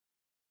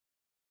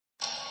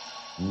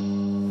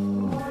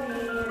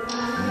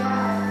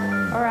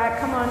Alright,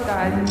 come on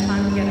guys, it's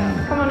time to get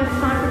up. Come on, it's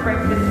time for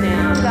breakfast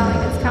now.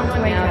 Darling, it's time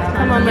to wake up.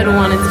 Come on little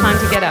one, it's time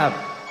to get up.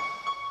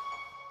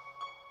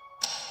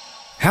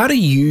 How do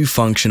you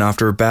function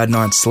after a bad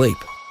night's sleep?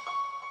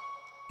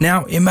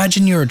 Now,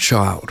 imagine you're a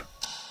child.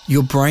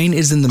 Your brain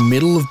is in the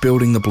middle of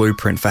building the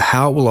blueprint for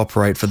how it will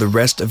operate for the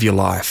rest of your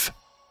life.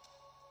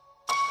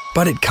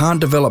 But it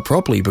can't develop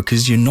properly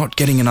because you're not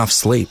getting enough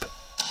sleep.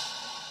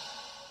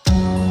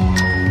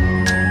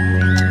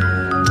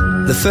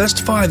 The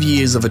first 5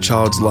 years of a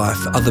child's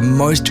life are the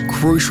most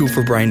crucial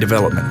for brain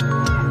development.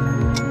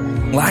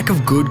 Lack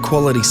of good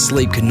quality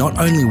sleep can not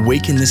only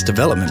weaken this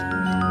development,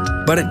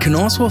 but it can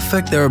also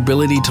affect their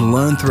ability to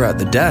learn throughout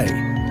the day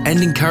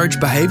and encourage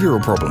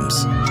behavioural problems.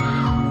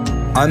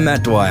 I'm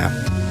Matt Dwyer,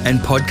 and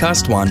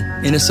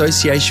PodcastOne, in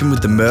association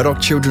with the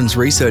Murdoch Children's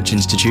Research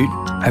Institute,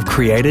 have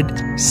created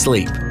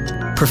Sleep.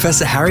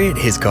 Professor Harriet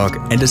Hiscock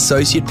and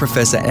Associate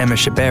Professor Emma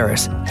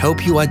Sciberras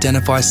help you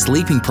identify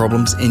sleeping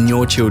problems in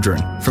your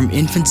children from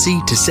infancy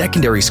to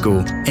secondary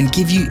school and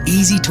give you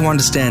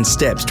easy-to-understand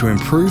steps to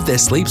improve their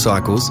sleep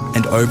cycles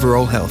and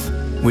overall health,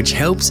 which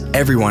helps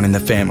everyone in the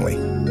family.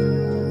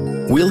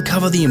 We'll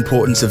cover the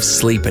importance of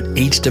sleep at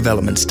each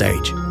development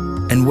stage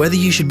and whether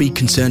you should be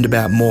concerned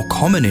about more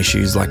common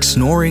issues like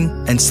snoring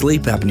and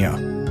sleep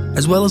apnea,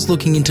 as well as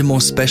looking into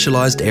more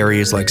specialised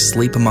areas like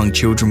sleep among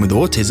children with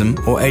autism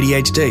or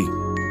ADHD.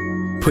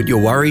 Put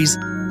your worries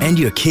and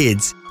your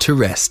kids to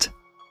rest.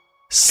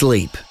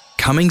 Sleep,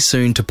 coming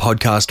soon to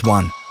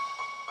PodcastOne.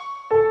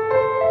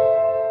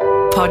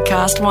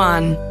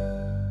 PodcastOne.